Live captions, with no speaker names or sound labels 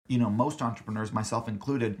most entrepreneurs, myself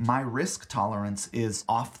included, my risk tolerance is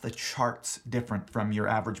off the charts different from your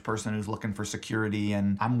average person who's looking for security,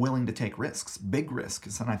 and I'm willing to take risks, big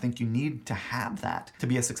risks. And I think you need to have that to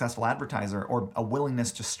be a successful advertiser, or a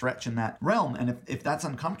willingness to stretch in that realm. And if that's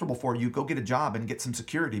uncomfortable for you, go get a job and get some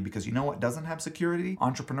security, because you know what doesn't have security?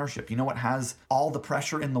 Entrepreneurship. You know what has all the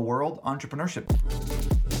pressure in the world? Entrepreneurship.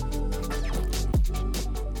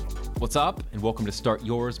 What's up, and welcome to Start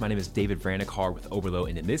Yours. My name is David Vranecar with Oberlo,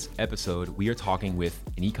 and in this episode, we are talking with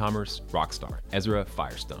an e-commerce rock star, Ezra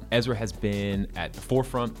Firestone. Ezra has been at the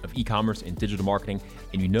forefront of e-commerce and digital marketing,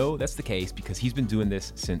 and you know that's the case because he's been doing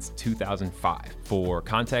this since 2005. For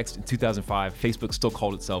context, in 2005, Facebook still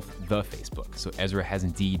called itself The Facebook, so Ezra has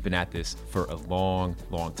indeed been at this for a long,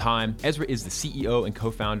 long time. Ezra is the CEO and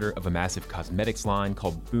co-founder of a massive cosmetics line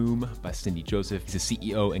called Boom by Cindy Joseph. He's the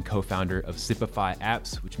CEO and co-founder of Zipify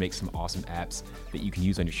Apps, which makes some awesome apps that you can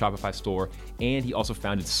use on your Shopify store. And he also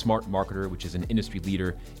founded Smart Marketer, which is an industry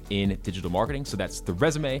leader in digital marketing. So that's the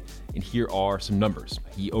resume. And here are some numbers.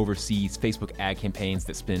 He oversees Facebook ad campaigns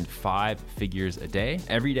that spend 5 figures a day,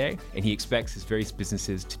 every day. And he expects his various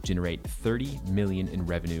businesses to generate $30 million in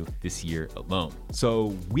revenue this year alone.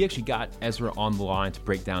 So we actually got Ezra on the line to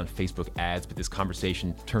break down Facebook ads, but this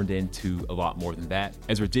conversation turned into a lot more than that.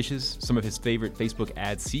 Ezra dishes some of his favorite Facebook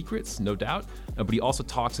ad secrets, no doubt, but he also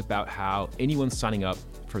talks about how anyone signing up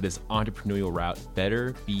for this entrepreneurial route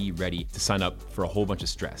better be ready to sign up for a whole bunch of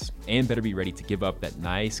stress, and better be ready to give up that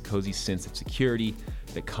nice, cozy sense of security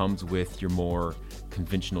that comes with your more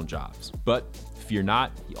conventional jobs. But fear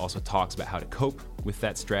not, he also talks about how to cope with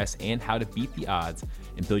that stress and how to beat the odds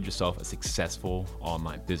and build yourself a successful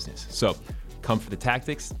online business. So come for the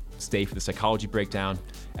tactics, stay for the psychology breakdown.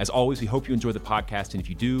 As always, we hope you enjoy the podcast, and if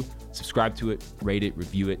you do, subscribe to it, rate it,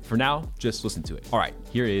 review it. For now, just listen to it. All right,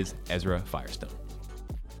 here is Ezra Firestone.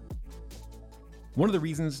 One of the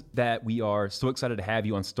reasons that we are so excited to have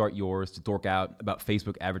you on Start Yours to dork out about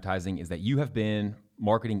Facebook advertising is that you have been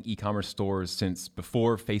marketing e-commerce stores since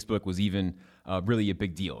before Facebook was even really a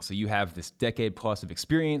big deal. So you have this decade plus of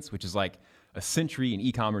experience, which is like a century in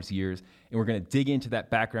e-commerce years, and we're going to dig into that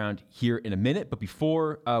background here in a minute. But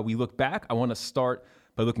before we look back, I want to start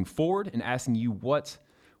by looking forward and asking you what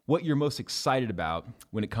you're most excited about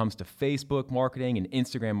when it comes to Facebook marketing and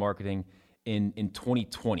Instagram marketing in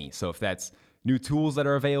 2020. So if that's new tools that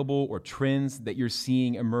are available or trends that you're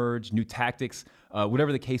seeing emerge, new tactics,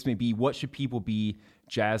 whatever the case may be, what should people be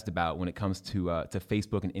jazzed about when it comes to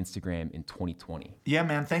Facebook and Instagram in 2020? Yeah,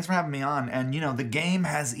 man, thanks for having me on. And, the game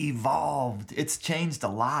has evolved. It's changed a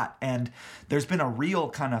lot. And there's been a real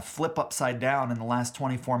kind of flip upside down in the last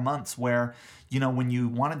 24 months where, when you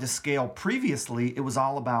wanted to scale previously, it was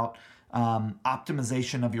all about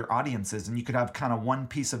optimization of your audiences. And you could have kind of one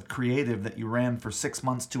piece of creative that you ran for 6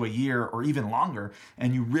 months to a year or even longer.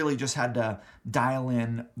 And you really just had to dial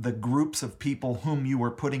in the groups of people whom you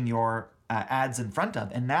were putting your ads in front of.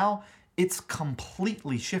 And now it's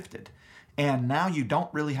completely shifted. And now you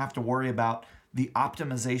don't really have to worry about the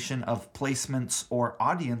optimization of placements or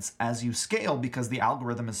audience as you scale, because the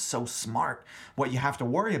algorithm is so smart. What you have to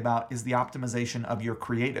worry about is the optimization of your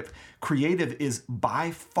creative. Creative is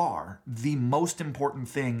by far the most important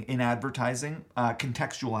thing in advertising,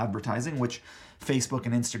 contextual advertising, which Facebook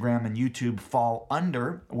and Instagram and YouTube fall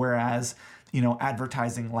under, whereas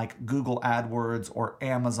advertising like Google AdWords or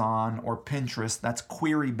Amazon or Pinterest, that's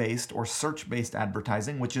query-based or search-based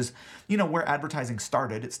advertising, which is, where advertising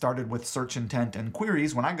started. It started with search intent and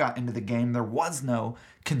queries. When I got into the game, there was no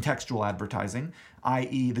contextual advertising,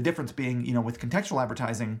 i.e. the difference being, with contextual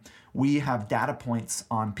advertising, we have data points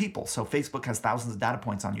on people. So Facebook has thousands of data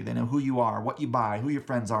points on you. They know who you are, what you buy, who your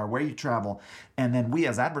friends are, where you travel. And then we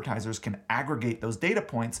as advertisers can aggregate those data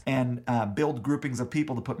points and build groupings of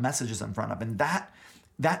people to put messages in front of. And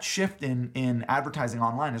that shift in advertising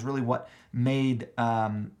online is really what made,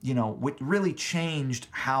 what really changed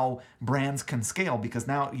how brands can scale, because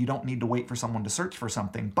now you don't need to wait for someone to search for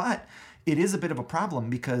something. But it is a bit of a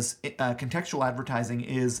problem because contextual advertising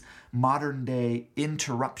is modern day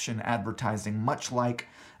interruption advertising, much like,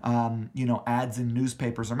 ads in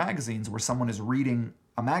newspapers or magazines where someone is reading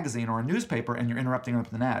a magazine or a newspaper and you're interrupting them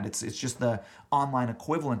with an ad. It's just the online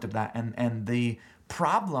equivalent of that. And the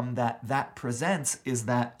problem that presents is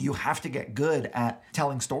that you have to get good at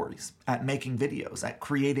telling stories, at making videos, at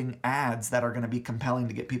creating ads that are going to be compelling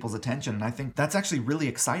to get people's attention. And I think that's actually really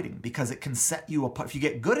exciting because it can set you apart. If you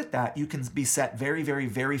get good at that, you can be set very, very,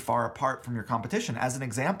 very far apart from your competition. As an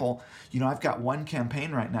example, I've got one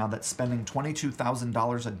campaign right now that's spending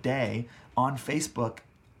 $22,000 a day on Facebook,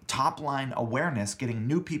 top line awareness, getting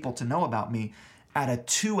new people to know about me at a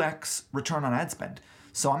 2x return on ad spend.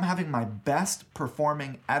 So I'm having my best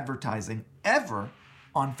performing advertising ever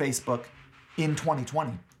on Facebook in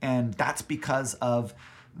 2020. And that's because of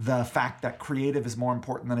the fact that creative is more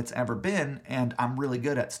important than it's ever been, and I'm really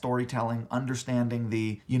good at storytelling, understanding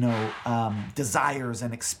the desires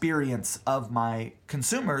and experience of my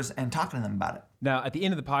consumers and talking to them about it. Now, at the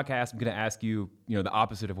end of the podcast, I'm going to ask you, the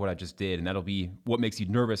opposite of what I just did, and that'll be what makes you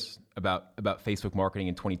nervous about Facebook marketing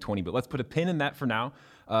in 2020. But let's put a pin in that for now,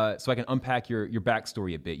 so I can unpack your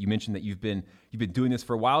backstory a bit. You mentioned that you've been doing this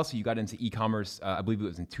for a while, so you got into e-commerce. I believe it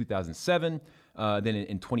was in 2007. Then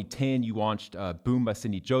in 2010, you launched Boom by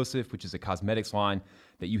Cindy Joseph, which is a cosmetics line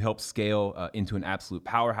that you helped scale into an absolute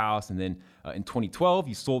powerhouse. And then in 2012,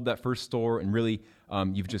 you sold that first store, and really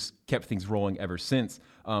you've just kept things rolling ever since.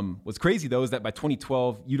 What's crazy, though, is that by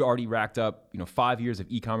 2012, you'd already racked up 5 years of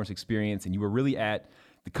e-commerce experience, and you were really at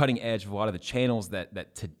the cutting edge of a lot of the channels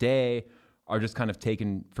that today are just kind of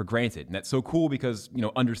taken for granted. And that's so cool because,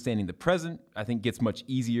 understanding the present, I think, gets much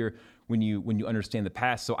easier when you understand the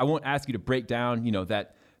past. So I won't ask you to break down,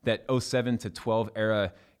 that 07 to 12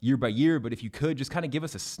 era year by year, but if you could just kind of give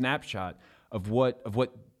us a snapshot of what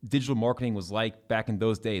digital marketing was like back in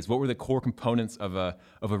those days. What were the core components of a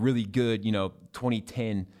really good,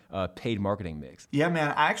 2010 paid marketing mix? Yeah, man,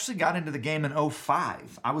 I actually got into the game in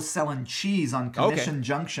 05. I was selling cheese on Commission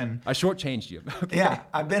Junction. I shortchanged you. Okay. Yeah,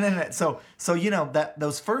 I've been in it. So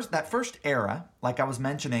that first era, like I was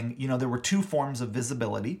mentioning, there were two forms of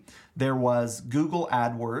visibility. There was Google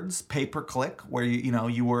AdWords, pay-per-click, where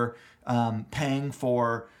you were paying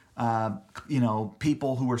for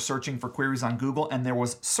people who were searching for queries on Google, and there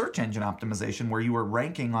was search engine optimization where you were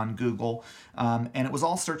ranking on Google, and it was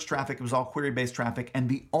all search traffic, it was all query-based traffic, and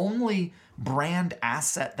the only brand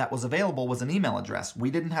asset that was available was an email address. We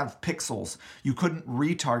didn't have pixels. You couldn't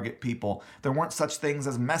retarget people. There weren't such things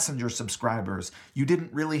as messenger subscribers. You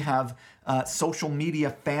didn't really have social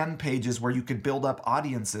media fan pages where you could build up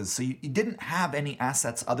audiences. So you didn't have any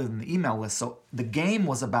assets other than the email list. So the game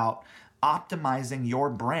was about optimizing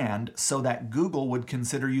your brand so that Google would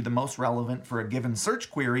consider you the most relevant for a given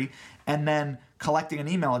search query, and then collecting an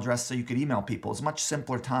email address so you could email people. It was a much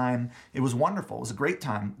simpler time. It was wonderful. It was a great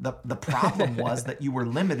time. The problem was that you were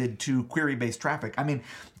limited to query-based traffic. I mean,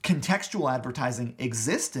 contextual advertising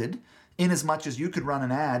existed in as much as you could run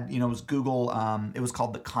an ad. It was Google, it was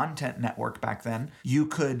called the Content Network back then. You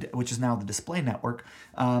could, which is now the Display Network,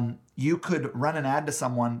 you could run an ad to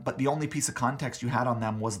someone, but the only piece of context you had on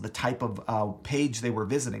them was the type of page they were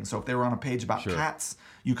visiting. So if they were on a page about cats,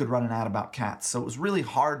 you could run an ad about cats. So it was really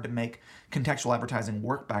hard to make contextual advertising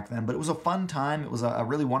work back then, but it was a fun time. It was a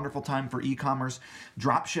really wonderful time for e-commerce.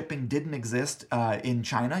 Drop shipping didn't exist in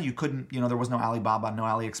China. You couldn't, there was no Alibaba, no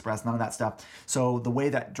AliExpress, none of that stuff. So the way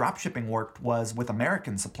that drop shipping worked was with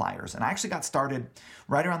American suppliers. And I actually got started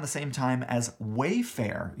right around the same time as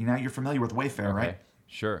Wayfair. You're familiar with Wayfair, right?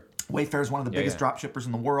 Sure. Wayfair is one of the biggest drop shippers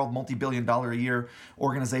in the world, multi-billion-dollar a year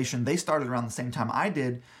organization. They started around the same time I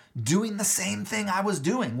did, doing the same thing I was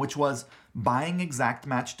doing, which was buying exact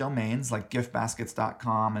match domains like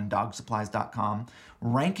giftbaskets.com and dogsupplies.com,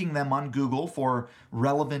 ranking them on Google for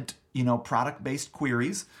relevant, product-based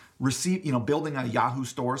queries, building a Yahoo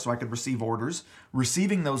store so I could receive orders,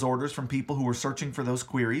 receiving those orders from people who were searching for those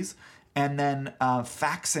queries, and then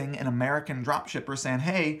faxing an American dropshipper saying,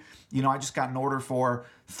 hey, I just got an order for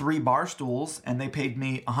 3 bar stools and they paid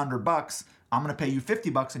me $100. I'm going to pay you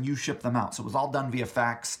 $50 and you ship them out. So it was all done via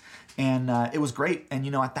fax, and it was great. And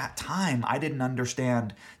at that time, I didn't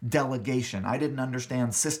understand delegation. I didn't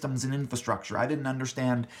understand systems and infrastructure. I didn't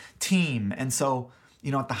understand team. And so,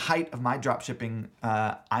 at the height of my drop shipping,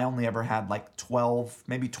 I only ever had like 12,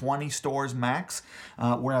 maybe 20 stores max,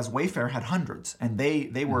 whereas Wayfair had hundreds, and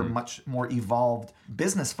they were much more evolved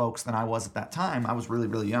business folks than I was at that time. I was really,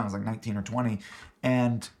 really young. I was like 19 or 20.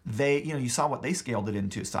 And they, you saw what they scaled it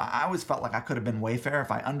into. So I always felt like I could have been Wayfair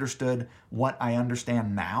if I understood what I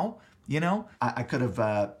understand now. I could have,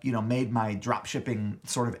 made my drop shipping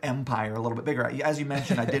sort of empire a little bit bigger. As you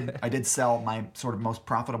mentioned, I did sell my sort of most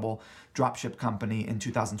profitable drop ship company in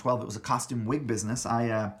 2012. It was a costume wig business.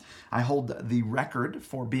 I hold the record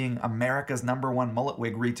for being America's #1 mullet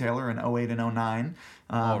wig retailer in 08 and 09.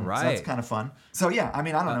 All right. So that's kind of fun. So yeah, I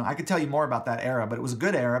don't know. I could tell you more about that era, but it was a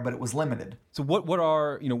good era, but it was limited. So what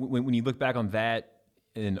are, when you look back on that,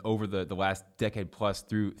 in over the last decade plus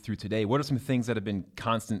through today, what are some things that have been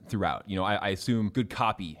constant throughout? I assume good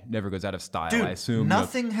copy never goes out of style. Dude, I assume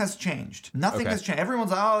nothing has changed. Nothing has changed.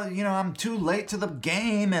 Everyone's, I'm too late to the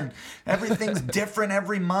game and everything's different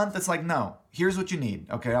every month. It's like, no, here's what you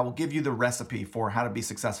need. Okay, I will give you the recipe for how to be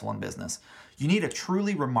successful in business. You need a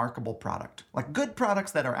truly remarkable product, like good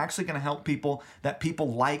products that are actually going to help people, that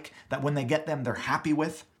people like, that when they get them, they're happy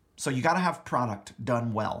with. So you got to have product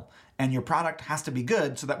done well. And your product has to be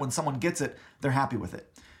good so that when someone gets it, they're happy with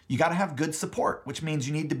it. You got to have good support, which means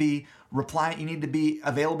you need to be you need to be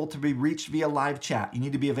available to be reached via live chat. You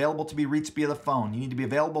need to be available to be reached via the phone. You need to be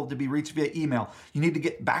available to be reached via email. You need to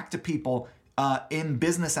get back to people in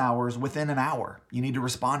business hours within an hour. You need to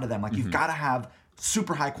respond to them. Like, you've got to have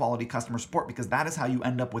super high quality customer support, because that is how you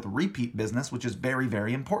end up with repeat business, which is very,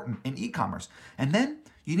 very important in e-commerce. And then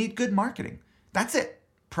you need good marketing. That's it.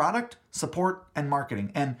 Product, support, and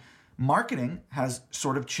marketing. And marketing has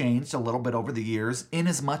sort of changed a little bit over the years, in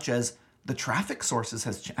as much as the traffic sources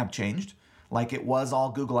have changed. Like, it was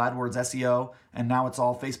all Google AdWords SEO, and now it's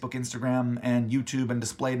all Facebook, Instagram, and YouTube and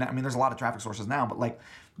display. I mean, there's a lot of traffic sources now, but like,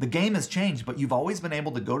 the game has changed, but you've always been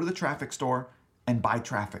able to go to the traffic store and buy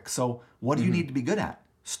traffic. So what do you need to be good at?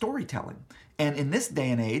 Storytelling. And in this day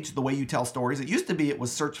and age, the way you tell stories, it used to be it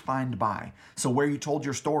was search, find, buy. So where you told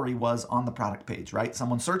your story was on the product page, right?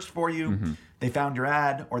 Someone searched for you, they found your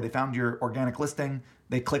ad, or they found your organic listing,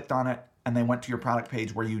 they clicked on it, and they went to your product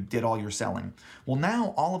page where you did all your selling. Well,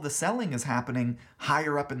 now all of the selling is happening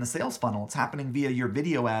higher up in the sales funnel. It's happening via your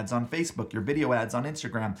video ads on Facebook, your video ads on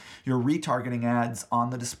Instagram, your retargeting ads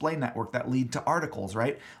on the display network that lead to articles,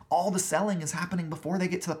 right? All the selling is happening before they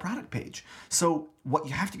get to the product page. So what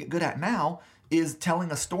you have to get good at now is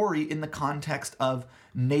telling a story in the context of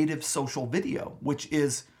native social video, which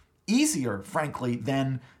is easier, frankly,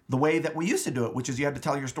 than the way that we used to do it, which is you had to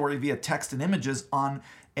tell your story via text and images on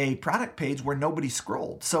a product page where nobody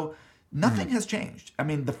scrolled. So nothing has changed. I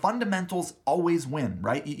mean, the fundamentals always win,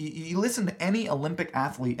 right? You listen to any Olympic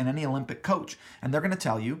athlete and any Olympic coach, and they're going to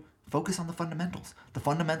tell you, focus on the fundamentals. The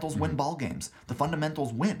fundamentals win ball games. The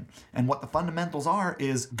fundamentals win. And what the fundamentals are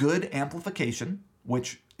is good amplification,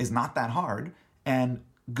 which is not that hard, and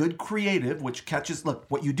good creative, which catches, look,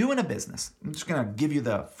 what you do in a business, I'm just going to give you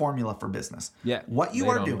the formula for business. Yeah. What you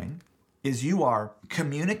are doing is you are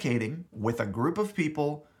communicating with a group of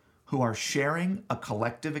people who are sharing a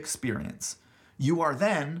collective experience. You are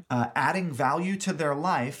then adding value to their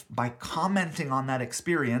life by commenting on that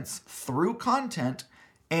experience through content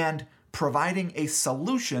and providing a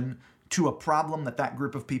solution to a problem that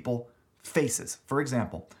group of people faces. For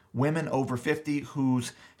example, women over 50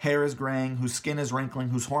 whose hair is graying, whose skin is wrinkling,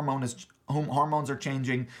 whose hormones are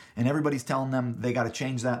changing, and everybody's telling them they got to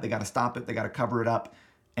change that, they got to stop it, they got to cover it up.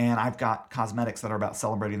 And I've got cosmetics that are about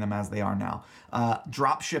celebrating them as they are now.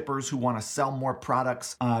 Drop shippers who want to sell more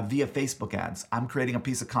products via Facebook ads. I'm creating a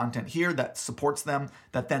piece of content here that supports them,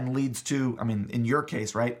 that then leads to, I mean, in your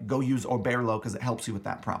case, right, go use Oberlo because it helps you with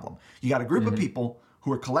that problem. You got a group of people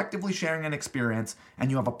who are collectively sharing an experience, and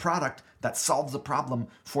you have a product that solves a problem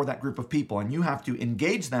for that group of people. And you have to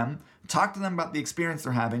engage them, talk to them about the experience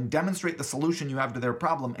they're having, demonstrate the solution you have to their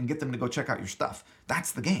problem, and get them to go check out your stuff.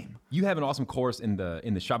 That's the game. You have an awesome course in the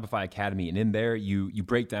Shopify Academy, and in there you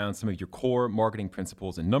break down some of your core marketing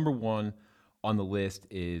principles. And number one on the list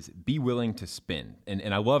is be willing to spin.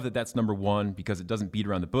 And I love that that's number one, because it doesn't beat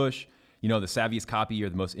around the bush. You know, the savviest copy or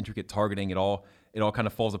the most intricate targeting, it all kind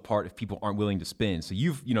of falls apart if people aren't willing to spin. So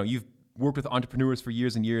you've worked with entrepreneurs for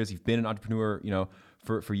years and years. You've been an entrepreneur,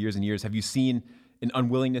 for years and years. Have you seen an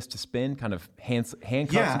unwillingness to spin kind of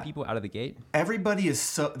handcuff some people out of the gate?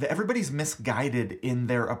 Everybody's misguided in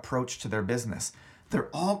their approach to their business. They're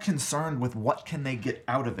all concerned with what can they get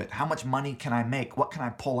out of it? How much money can I make? What can I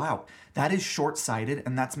pull out? That is short-sighted,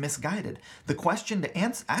 and that's misguided. The question to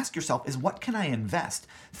ask yourself is, what can I invest?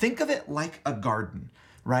 Think of it like a garden,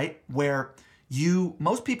 right? Where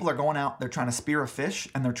most people are going out, they're trying to spear a fish,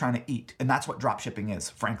 and they're trying to eat. And that's what dropshipping is,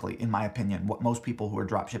 frankly, in my opinion, what most people who are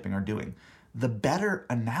dropshipping are doing. The better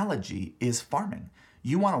analogy is farming.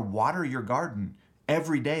 You want to water your garden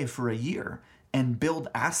every day for a year and build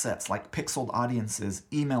assets like pixeled audiences,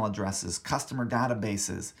 email addresses, customer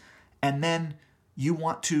databases. And then you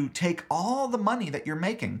want to take all the money that you're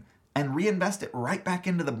making and reinvest it right back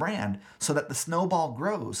into the brand so that the snowball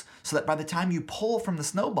grows, so that by the time you pull from the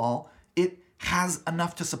snowball, it has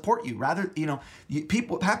enough to support you. Rather,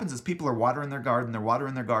 what happens is people are watering their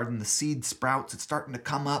garden, the seed sprouts, it's starting to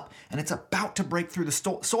come up, and it's about to break through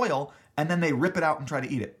the soil, and then they rip it out and try to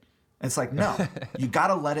eat it. It's like, no, you got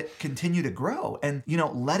to let it continue to grow and,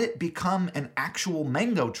 let it become an actual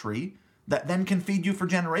mango tree that then can feed you for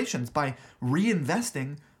generations by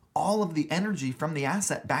reinvesting all of the energy from the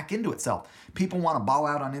asset back into itself. People want to ball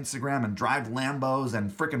out on Instagram and drive Lambos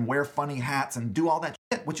and freaking wear funny hats and do all that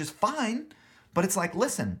shit, which is fine. But it's like,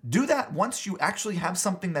 listen, do that once you actually have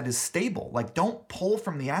something that is stable. Like, don't pull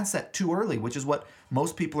from the asset too early, which is what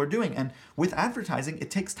most people are doing. And with advertising, it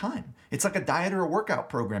takes time. It's like a diet or a workout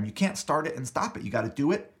program. You can't start it and stop it. You got to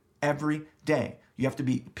do it every day. You have to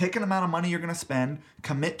pick an amount of money you're going to spend,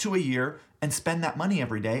 commit to a year, and spend that money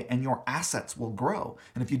every day, and your assets will grow.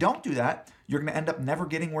 And if you don't do that, you're going to end up never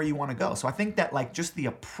getting where you want to go. So I think that like just the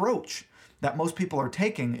approach that most people are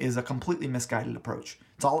taking is a completely misguided approach.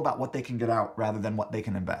 It's all about what they can get out rather than what they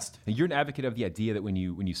can invest. And you're an advocate of the idea that when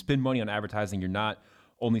you spend money on advertising, you're not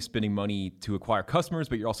only spending money to acquire customers,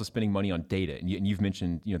 but you're also spending money on data. And you've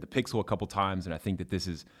mentioned the pixel a couple times, and I think that this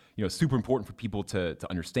is super important for people to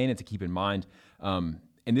understand and to keep in mind.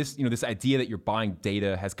 And this idea that you're buying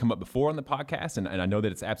data has come up before on the podcast, and I know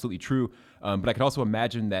that it's absolutely true. But I could also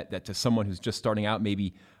imagine that to someone who's just starting out,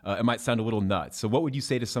 maybe it might sound a little nuts. So what would you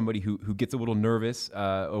say to somebody who gets a little nervous,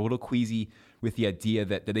 a little queasy with the idea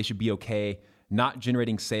that they should be okay not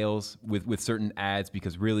generating sales with certain ads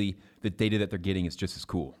because really the data that they're getting is just as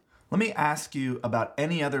cool? Let me ask you about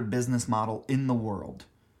any other business model in the world.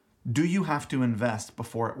 Do you have to invest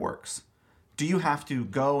before it works? Do you have to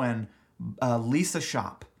go and lease a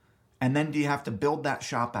shop? And then do you have to build that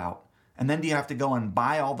shop out? And then do you have to go and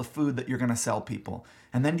buy all the food that you're going to sell people?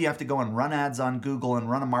 And then do you have to go and run ads on Google and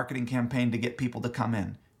run a marketing campaign to get people to come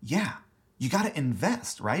in? Yeah, you got to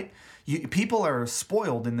invest, right? People are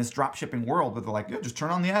spoiled in this drop shipping world where they're like, just turn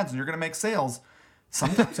on the ads and you're going to make sales.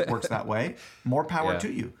 Sometimes it works that way. More power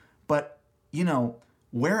to you. But,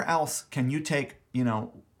 where else can you take,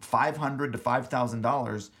 $500 to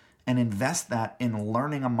 $5,000 and invest that in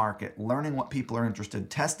learning a market, learning what people are interested,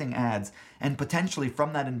 testing ads, and potentially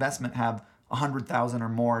from that investment have $100,000 or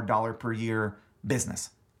more per year business?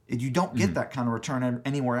 You don't get that kind of return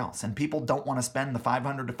anywhere else. And people don't want to spend the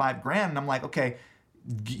 $500 to $5,000. And I'm like, okay,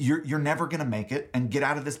 you're never going to make it and get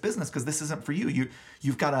out of this business because this isn't for you.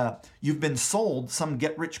 You've been sold some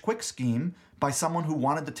get rich quick scheme by someone who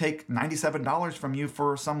wanted to take $97 from you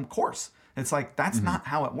for some course. It's like, that's not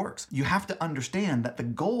how it works. You have to understand that the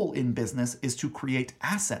goal in business is to create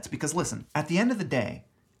assets. Because listen, at the end of the day,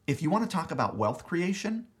 if you want to talk about wealth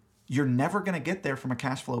creation, you're never going to get there from a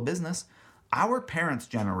cash flow business. Our parents'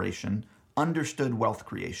 generation understood wealth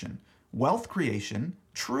creation. Wealth creation,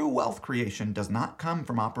 true wealth creation, does not come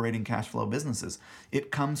from operating cash flow businesses.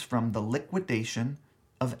 It comes from the liquidation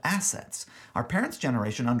of assets. Our parents'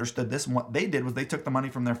 generation understood this, and what they did was they took the money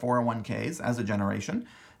from their 401ks as a generation,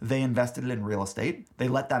 they invested it in real estate, they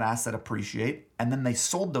let that asset appreciate, and then they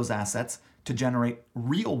sold those assets to generate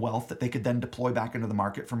real wealth that they could then deploy back into the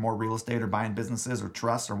market for more real estate or buying businesses or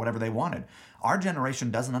trusts or whatever they wanted. Our generation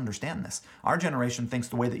doesn't understand this. Our generation thinks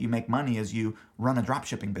the way that you make money is you run a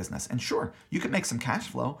dropshipping business. And sure, you can make some cash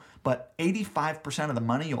flow, but 85% of the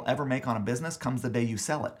money you'll ever make on a business comes the day you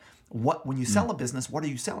sell it. When you sell a business, what are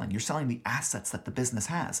you selling? You're selling the assets that the business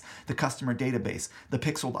has, the customer database, the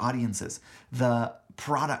pixeled audiences, the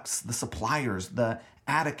products, the suppliers, the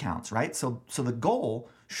ad accounts, right? So the goal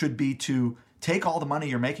should be to take all the money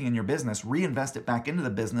you're making in your business, reinvest it back into the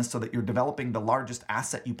business so that you're developing the largest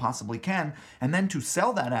asset you possibly can, and then to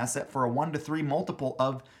sell that asset for a 1 to 3 multiple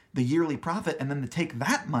of the yearly profit, and then to take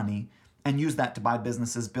that money and use that to buy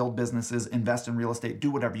businesses, build businesses, invest in real estate,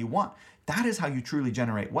 do whatever you want. That is how you truly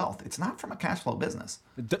generate wealth. It's not from a cash flow business.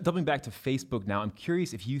 Doubling back to Facebook now, I'm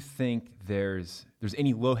curious if you think there's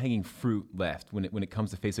any low-hanging fruit left when it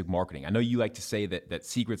comes to Facebook marketing. I know you like to say that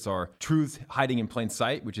secrets are truths hiding in plain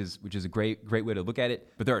sight, which is a great way to look at it.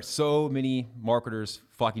 But there are so many marketers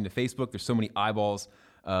flocking to Facebook. There's so many eyeballs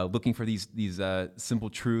looking for these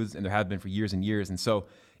simple truths, and there have been for years and years. And so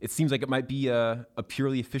it seems like it might be a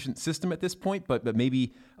purely efficient system at this point, but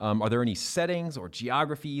maybe are there any settings or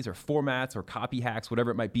geographies or formats or copy hacks, whatever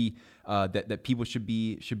it might be, that people should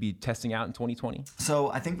be testing out in 2020?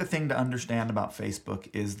 So I think the thing to understand about Facebook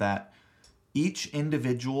is that each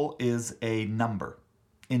individual is a number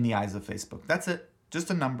in the eyes of Facebook. That's it, just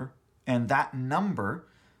a number. And that number,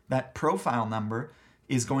 that profile number,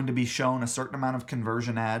 is going to be shown a certain amount of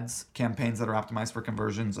conversion ads, campaigns that are optimized for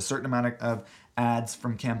conversions, a certain amount of ads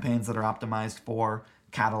from campaigns that are optimized for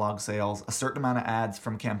catalog sales, a certain amount of ads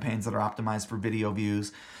from campaigns that are optimized for video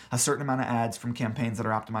views, a certain amount of ads from campaigns that are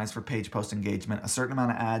optimized for page post engagement, a certain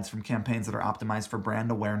amount of ads from campaigns that are optimized for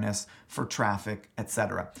brand awareness, for traffic,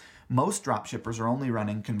 etc. Most dropshippers are only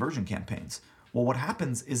running conversion campaigns. Well, what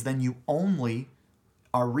happens is then you only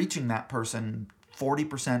are reaching that person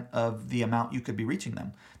 40% of the amount you could be reaching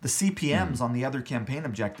them. The CPMs on the other campaign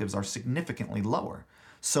objectives are significantly lower.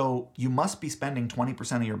 So you must be spending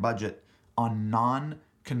 20% of your budget on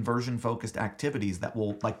non-conversion focused activities that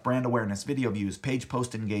will, like brand awareness, video views, page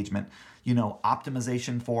post engagement,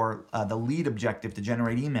 optimization for the lead objective to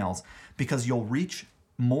generate emails, because you'll reach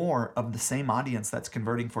more of the same audience that's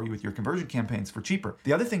converting for you with your conversion campaigns for cheaper.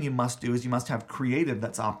 The other thing you must do is you must have creative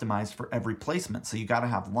that's optimized for every placement. So you got to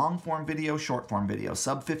have long form video, short form video,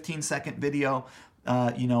 sub 15-second video,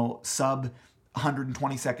 sub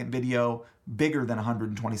 120-second video, bigger than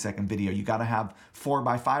 120-second video. You got to have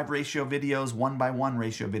 4:5 ratio videos, 1:1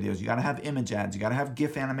 ratio videos. You got to have image ads. You got to have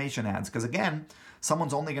GIF animation ads. Because again,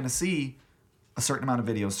 someone's only going to see a certain amount of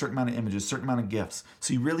videos, a certain amount of images, a certain amount of GIFs.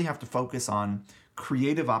 So you really have to focus on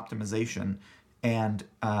creative optimization and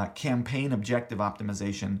campaign objective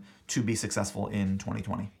optimization to be successful in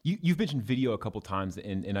 2020. You've mentioned video a couple times,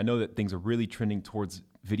 and I know that things are really trending towards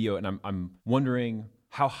video, and I'm wondering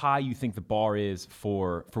how high you think the bar is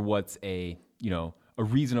for what's a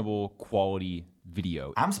reasonable quality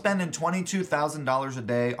video. I'm spending $22,000 a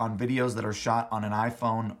day on videos that are shot on an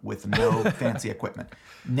iPhone with no fancy equipment.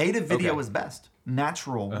 Native video is best.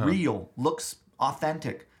 Natural, real, looks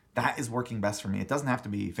authentic. That is working best for me. It doesn't have to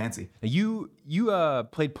be fancy. Now you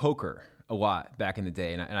played poker a lot back in the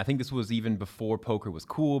day, and I think this was even before poker was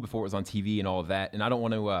cool, before it was on TV and all of that. And I don't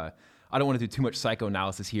want to do too much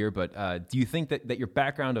psychoanalysis here, but do you think that your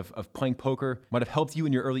background of playing poker might have helped you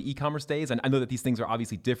in your early e-commerce days? And I know that these things are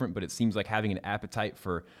obviously different, but it seems like having an appetite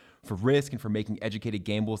for risk and for making educated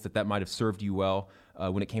gambles, that might have served you well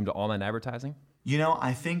when it came to online advertising?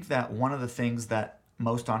 I think that one of the things that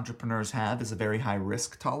most entrepreneurs have is a very high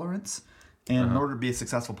risk tolerance. And in order to be a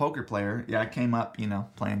successful poker player, I came up,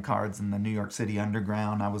 playing cards in the New York City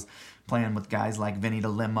underground. I was playing with guys like Vinny the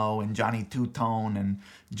Limo and Johnny Two-Tone and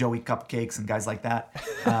Joey Cupcakes and guys like that.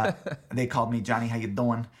 They called me Johnny, how you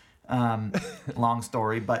doing? Long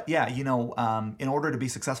story. But in order to be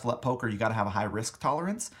successful at poker, you got to have a high risk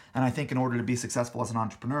tolerance. And I think in order to be successful as an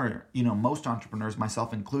entrepreneur, most entrepreneurs,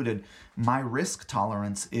 myself included, my risk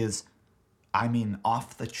tolerance is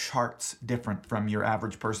off the charts different from your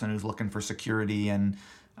average person who's looking for security. And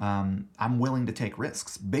I'm willing to take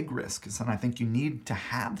risks, big risks. And I think you need to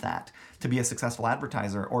have that to be a successful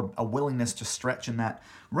advertiser, or a willingness to stretch in that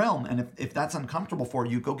realm. And if that's uncomfortable for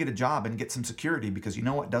you, go get a job and get some security, because you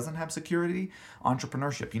know what doesn't have security?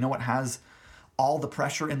 Entrepreneurship. You know what has all the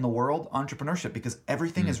pressure in the world? Entrepreneurship, because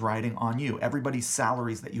everything is riding on you. Everybody's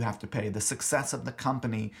salaries that you have to pay, the success of the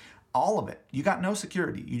company, all of it. You got no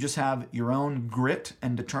security. You just have your own grit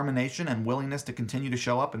and determination and willingness to continue to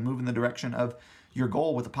show up and move in the direction of your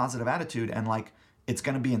goal with a positive attitude. And it's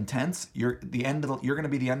going to be intense. You're going to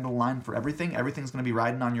be the end of the line for everything. Everything's going to be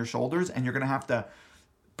riding on your shoulders, and you're going to have to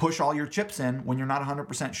push all your chips in when you're not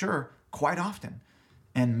 100% sure quite often,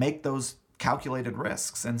 and make those calculated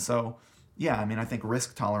risks. And so, I think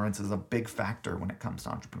risk tolerance is a big factor when it comes to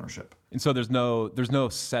entrepreneurship. And so there's no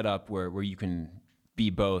setup where you can be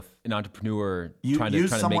both an entrepreneur trying to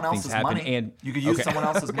make things happen, money. And you could use someone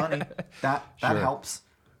else's money. That helps.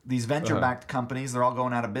 These venture-backed companies, they're all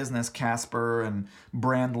going out of business, Casper and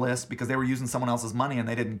Brandless, because they were using someone else's money and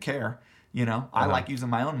they didn't care. I like using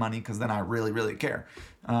my own money because then I really, really care.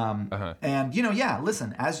 And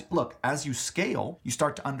listen, as you scale, you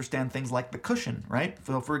start to understand things like the cushion, right?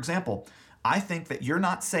 So for example, I think that you're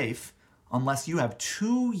not safe unless you have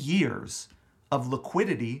 2 years of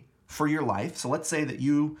liquidity for your life. So let's say that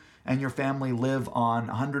you and your family live on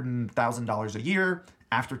 $100,000 a year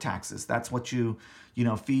after taxes. That's what you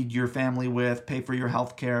feed your family with, pay for your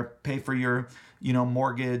health care, pay for your,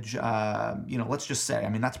 mortgage. Let's just say,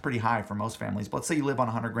 that's pretty high for most families. But let's say you live on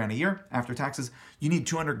 $100,000 a year after taxes. You need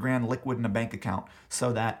 $200,000 liquid in a bank account,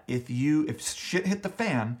 so that if shit hit the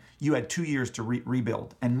fan, you had 2 years to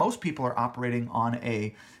rebuild. And most people are operating on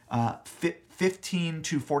a 15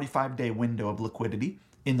 to 45 day window of liquidity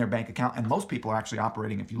in their bank account. And most people are actually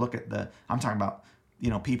operating, if you look at I'm talking about,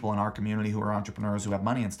 people in our community who are entrepreneurs who have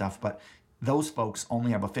money and stuff, but those folks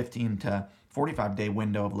only have a 15 to 45 day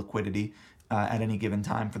window of liquidity at any given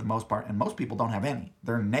time for the most part. And most people don't have any.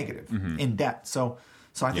 They're negative in debt. So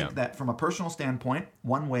I think that from a personal standpoint,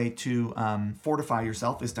 one way to fortify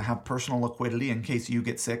yourself is to have personal liquidity in case you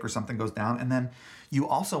get sick or something goes down. And then you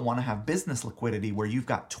also want to have business liquidity where you've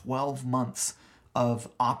got 12 months of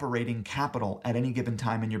operating capital at any given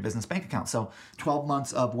time in your business bank account. So 12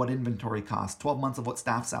 months of what inventory costs, 12 months of what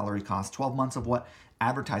staff salary costs, 12 months of what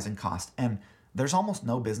advertising costs. And there's almost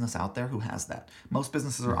no business out there who has that. Most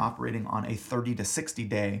businesses are operating on a 30 to 60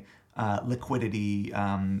 day liquidity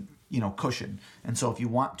cushion. And so if you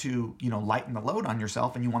want to, lighten the load on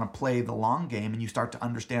yourself and you want to play the long game and you start to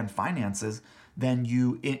understand finances, then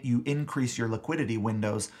you increase your liquidity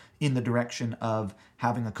windows in the direction of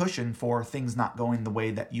having a cushion for things not going the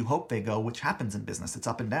way that you hope they go, which happens in business. It's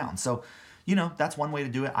up and down. So, that's one way to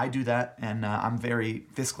do it. I do that, and I'm very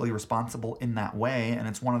fiscally responsible in that way, and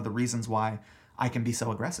it's one of the reasons why I can be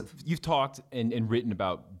so aggressive. You've talked and written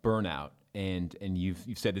about burnout, and you've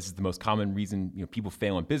said this is the most common reason people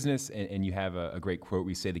fail in business, and you have a great quote where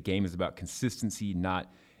you say the game is about consistency,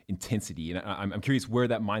 not intensity. And I'm curious where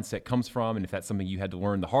that mindset comes from, and if that's something you had to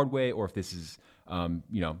learn the hard way, or if this is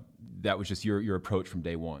that was just your approach from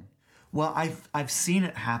day one. Well, I've seen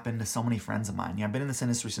it happen to so many friends of mine. I've been in this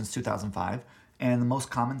industry since 2005, and the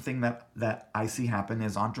most common thing that I see happen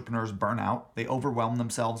is entrepreneurs burn out. They overwhelm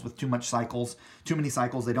themselves with too many cycles.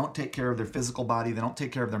 They don't take care of their physical body. They don't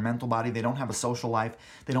take care of their mental body. They don't have a social life.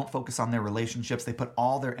 They don't focus on their relationships. They put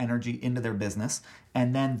all their energy into their business,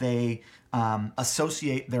 and then they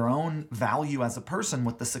associate their own value as a person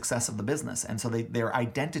with the success of the business. And so their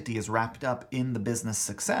identity is wrapped up in the business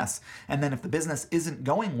success. And then if the business isn't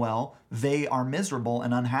going well, they are miserable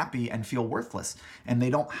and unhappy and feel worthless. And they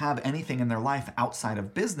don't have anything in their life outside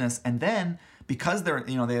of business. And then because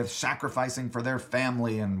they're sacrificing for their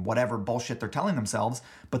family and whatever bullshit they're telling themselves,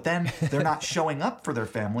 but then they're not showing up for their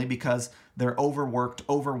family because they're overworked,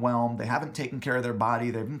 overwhelmed, they haven't taken care of their body,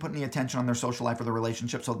 they haven't put any attention on their social life or their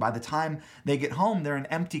relationship. So by the time they get home, they're an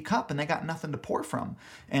empty cup and they got nothing to pour from.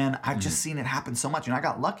 And I've just seen it happen so much. And I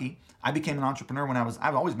got lucky. I became an entrepreneur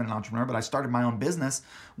I've always been an entrepreneur, but I started my own business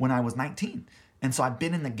when I was 19. And so I've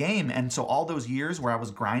been in the game. And so all those years where I was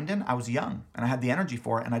grinding, I was young and I had the energy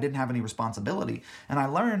for it and I didn't have any responsibility. And I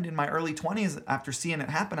learned in my early 20s after seeing it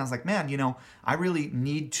happen, I was like, man, I really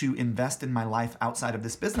need to invest in my life outside of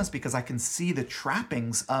this business because I can see the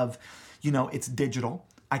trappings of, it's digital.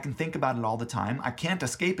 I can think about it all the time. I can't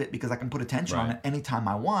escape it because I can put attention on it anytime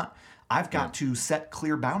I want. I've got to set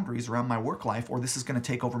clear boundaries around my work life or this is going to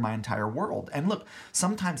take over my entire world. And look,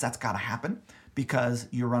 sometimes that's got to happen because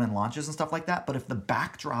you're running launches and stuff like that. But if the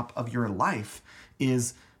backdrop of your life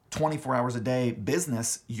is 24 hours a day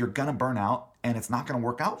business, you're going to burn out and it's not going to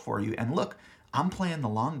work out for you. And look, I'm playing the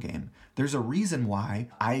long game. There's a reason why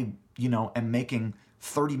I, am making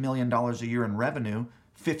 $30 million a year in revenue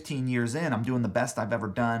 15 years in. I'm doing the best I've ever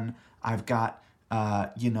done. I've got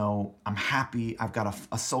I'm happy. I've got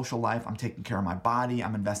a social life. I'm taking care of my body.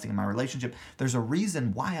 I'm investing in my relationship. There's a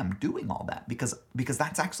reason why I'm doing all that because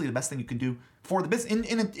that's actually the best thing you can do for the business.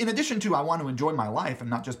 In addition to I want to enjoy my life and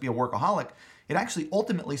not just be a workaholic, it actually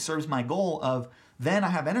ultimately serves my goal of then I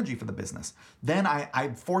have energy for the business. Then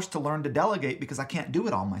I'm forced to learn to delegate because I can't do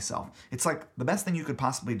it all myself. It's like the best thing you could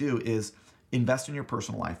possibly do is invest in your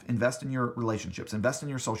personal life, invest in your relationships, invest in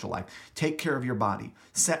your social life, take care of your body,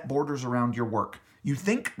 set borders around your work. You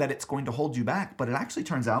think that it's going to hold you back, but it actually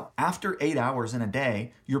turns out after 8 hours in a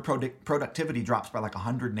day, your productivity drops by like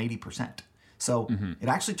 180%. So it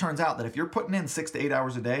actually turns out that if you're putting in 6 to 8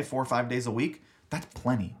 hours a day, 4 or 5 days a week, that's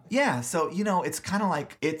plenty. Yeah, so, it's kind of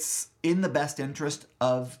like it's in the best interest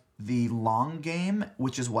of the long game,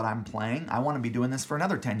 which is what I'm playing. I want to be doing this for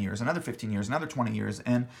another 10 years, another 15 years, another 20 years.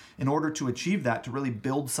 And in order to achieve that, to really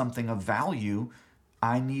build something of value,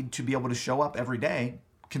 I need to be able to show up every day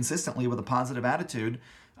consistently with a positive attitude,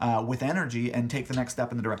 with energy, and take the next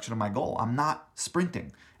step in the direction of my goal. I'm not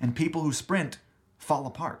sprinting. And people who sprint fall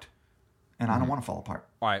apart. And I don't want to fall apart.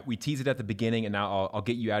 All right, we teased it at the beginning, and now I'll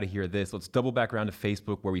get you out of here with this. Let's double back around to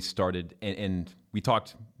Facebook where we started, and we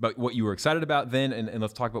talked about what you were excited about then, and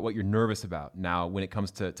let's talk about what you're nervous about now when it comes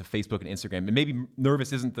to Facebook and Instagram. And maybe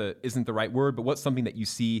nervous isn't the right word, but what's something that you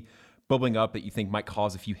see bubbling up that you think might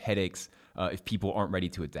cause a few headaches if people aren't ready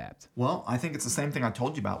to adapt? Well, I think it's the same thing I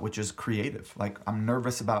told you about, which is creative. Like, I'm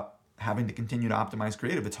nervous about having to continue to optimize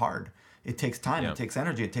creative. It's hard. It takes time. It takes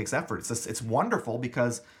energy. It takes effort. It's wonderful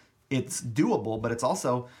because it's doable, but it's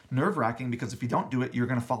also nerve-wracking because if you don't do it, you're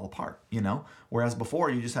going to fall apart, Whereas before,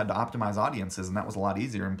 you just had to optimize audiences, and that was a lot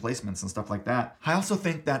easier, and placements and stuff like that. I also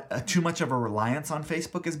think that too much of a reliance on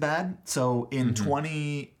Facebook is bad. So in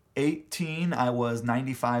 2018, I was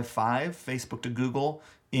 95.5 Facebook to Google.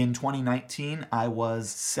 In 2019, I was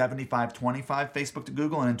 75-25 Facebook to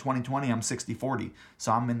Google, and in 2020, I'm 60-40.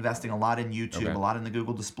 So I'm investing a lot in YouTube, a lot in the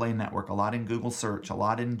Google Display Network, a lot in Google Search, a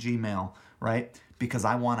lot in Gmail, right? Because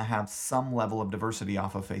I want to have some level of diversity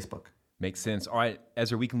off of Facebook. Makes sense. All right,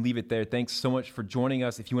 Ezra, we can leave it there. Thanks so much for joining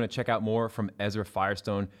us. If you want to check out more from Ezra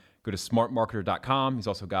Firestone, go to smartmarketer.com. He's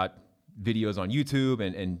also got videos on YouTube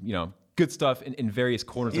and good stuff in various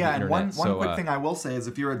corners of the internet. Yeah, and one quick thing I will say is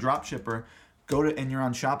if you're a drop shipper, and you're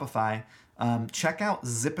on Shopify, check out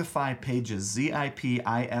Zipify Pages,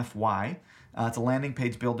 Zipify. It's a landing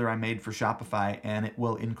page builder I made for Shopify, and it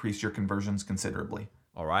will increase your conversions considerably.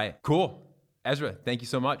 All right, cool. Ezra, thank you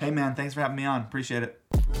so much. Hey man, thanks for having me on. Appreciate it.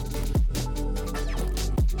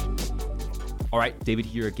 All right, David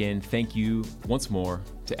here again. Thank you once more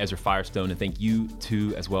to Ezra Firestone, and thank you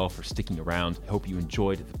too as well for sticking around. I hope you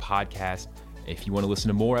enjoyed the podcast. If you want to listen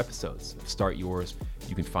to more episodes of Start Yours,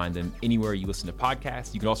 you can find them anywhere you listen to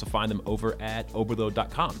podcasts. You can also find them over at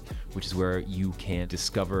Oberlo.com, which is where you can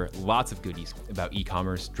discover lots of goodies about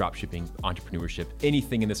e-commerce, dropshipping, entrepreneurship,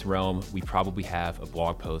 anything in this realm. We probably have a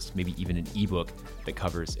blog post, maybe even an ebook that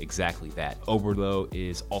covers exactly that. Oberlo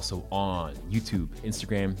is also on YouTube,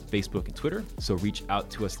 Instagram, Facebook, and Twitter. So reach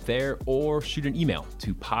out to us there or shoot an email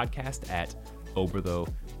to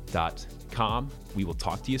podcast@oberlo.com. We will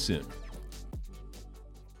talk to you soon.